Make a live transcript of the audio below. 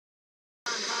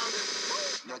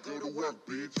Now go to work,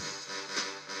 bitch.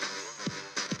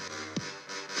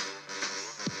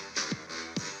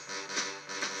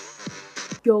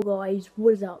 Yo guys, what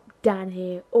is up? Dan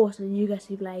here, also New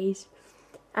Galaxy Blaze,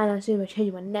 and I assume I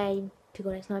changed my name to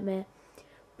Goddess Nightmare,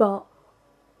 but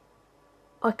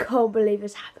I can't believe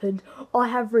this happened. I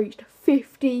have reached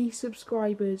 50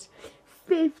 subscribers.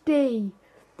 50!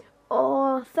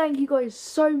 Oh, thank you guys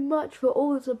so much for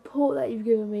all the support that you've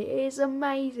given me. It is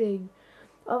amazing.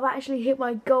 I've actually hit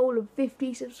my goal of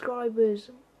 50 subscribers.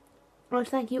 I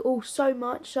thank you all so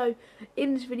much. So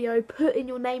in this video, put in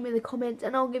your name in the comments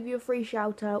and I'll give you a free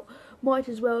shout out. Might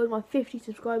as well as my 50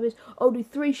 subscribers. I'll do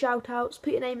 3 shout outs.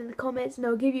 Put your name in the comments and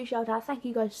I'll give you a shout out. Thank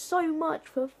you guys so much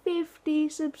for 50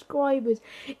 subscribers.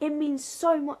 It means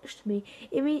so much to me.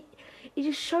 It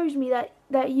just shows me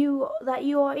that you like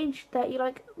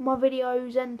my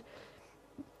videos and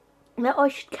that I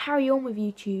should carry on with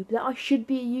YouTube. That I should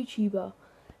be a YouTuber.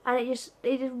 And it just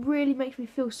really makes me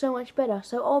feel so much better.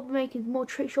 So I'll be making more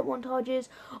trick shot montages.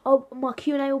 My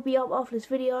Q&A will be up after this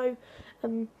video.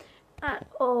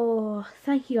 Oh,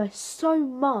 thank you guys so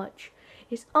much.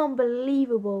 It's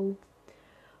unbelievable.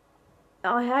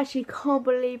 I actually can't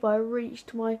believe I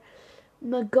reached my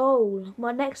goal.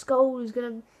 My next goal is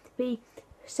gonna be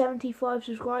 75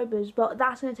 subscribers, but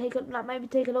that's gonna maybe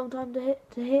take a long time to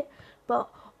hit. But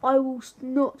I will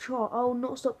not try. I will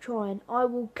not stop trying. I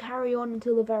will carry on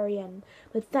until the very end.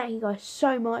 But thank you guys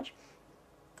so much.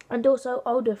 And also,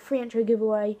 I'll do a free intro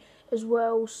giveaway as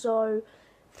well. So,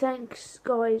 thanks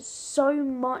guys so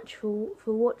much for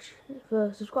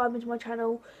subscribing to my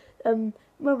channel.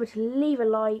 Remember to leave a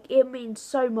like. It means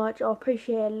so much. I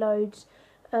appreciate it loads.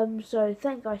 So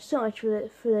thank you guys so much for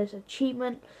this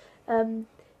achievement.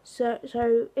 So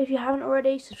if you haven't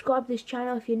already, subscribe to this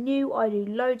channel. If you're new, I do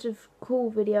loads of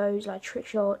cool videos like trick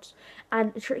shots,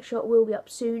 and the trick shot will be up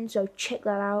soon, so check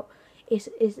that out.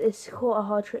 It's quite a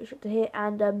hard trick shot to hit,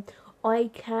 and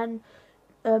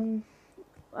and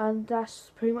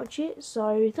that's pretty much it.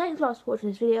 So thanks a lot for watching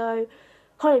this video,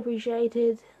 highly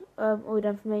appreciated. All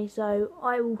done for me, so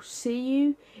I will see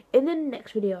you in the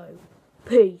next video.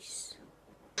 Peace.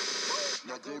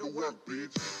 Now go to work,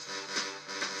 bitch.